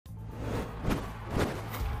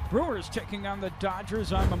Brewers taking on the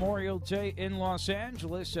Dodgers on Memorial Day in Los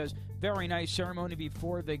Angeles. Says very nice ceremony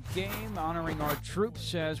before the game, honoring our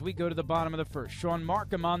troops as we go to the bottom of the first. Sean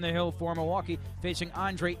Marcum on the hill for Milwaukee, facing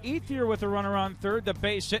Andre Ethier with a runner on third. The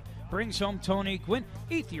base hit brings home Tony Gwynn.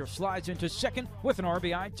 Ethier slides into second with an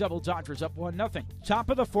RBI double. Dodgers up 1-0. Top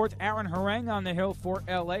of the fourth, Aaron Harang on the hill for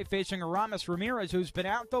L.A., facing Aramis Ramirez, who's been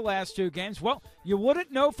out the last two games. Well, you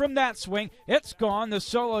wouldn't know from that swing. It's gone. The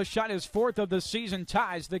solo shot, his fourth of the season,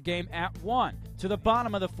 ties the game at 1. To the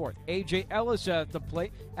bottom of the fourth, A.J. Ellis at the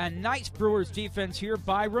plate, and nice Brewers defense here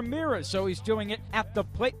by Ramirez. So he's doing it at the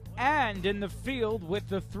plate and in the field with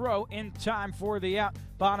the throw in time for the out.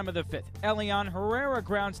 Bottom of the fifth, Elian Herrera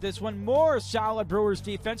grounds this one. More solid Brewers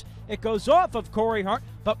defense. It goes off of Corey Hart,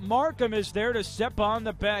 but Marcum is there to step on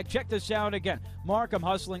the bag. Check this out again. Marcum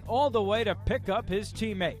hustling all the way to pick up his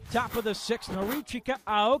teammate. Top of the sixth, Norichika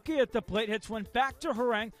Aoki at the plate hits one back to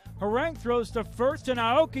Harang. Harang throws to first, and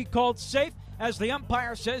Aoki called safe as the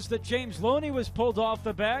umpire says that James Loney was pulled off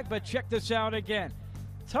the bag, but check this out again.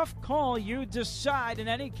 Tough call, you decide. In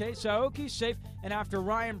any case, Aoki's safe, and after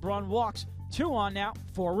Ryan Braun walks, 2 on now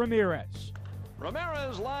for Ramirez.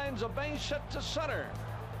 Ramirez lines a base hit to center.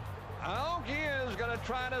 Aoki is going to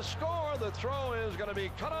try to score. The throw is going to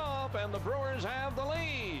be cut off, and the Brewers have the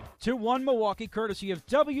lead. 2-1 Milwaukee, courtesy of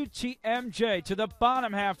WTMJ to the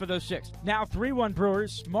bottom half of the sixth. Now 3-1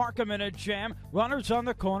 Brewers. Marcum in a jam. Runners on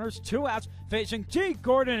the corners. 2 outs facing T.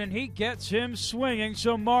 Gordon, and he gets him swinging.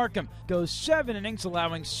 So Marcum goes 7 innings,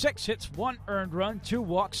 allowing 6 hits, 1 earned run, 2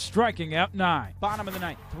 walks, striking out 9. Bottom of the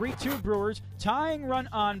ninth, 3-2 Brewers. Tying run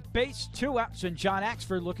on base, 2 outs, and John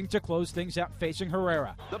Axford looking to close things out facing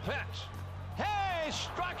Herrera. The pitch. Hey,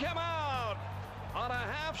 struck him out on a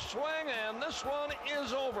half swing, and this one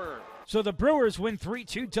is over. So the Brewers win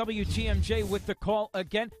 3-2. WTMJ with the call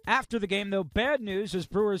again. After the game, though, bad news as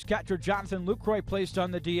Brewers catcher Jonathan Lucroy placed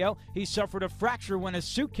on the DL. He suffered a fracture when a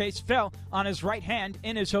suitcase fell on his right hand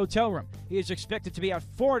in his hotel room. He is expected to be out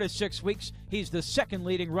 4 to 6 weeks. He's the second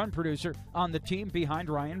leading run producer on the team behind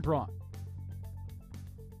Ryan Braun.